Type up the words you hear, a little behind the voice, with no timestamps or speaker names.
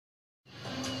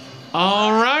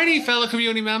Alrighty, fellow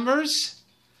community members.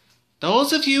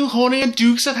 Those of you holding a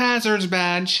Dukes of Hazzards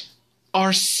badge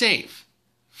are safe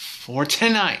for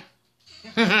tonight.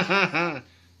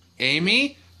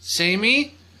 Amy,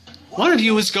 Sammy, one of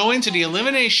you is going to the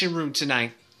elimination room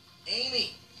tonight.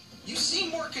 Amy, you seem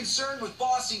more concerned with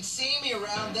bossing Sammy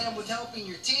around than with helping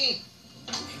your team.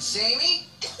 And Sammy,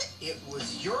 it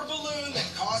was your balloon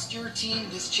that cost your team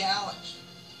this challenge.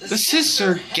 The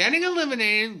sister getting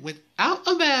eliminated without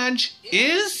a badge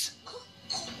is...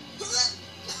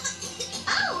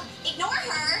 Oh, ignore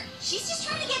her. She's just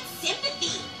trying to get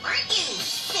sympathy, aren't you,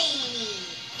 Sammy?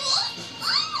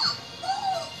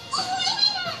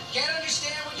 Can't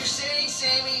understand what you're saying,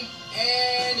 Sammy,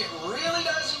 and it really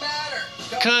doesn't matter.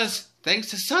 Because,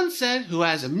 thanks to Sunset, who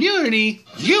has immunity,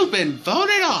 you've been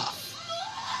voted off.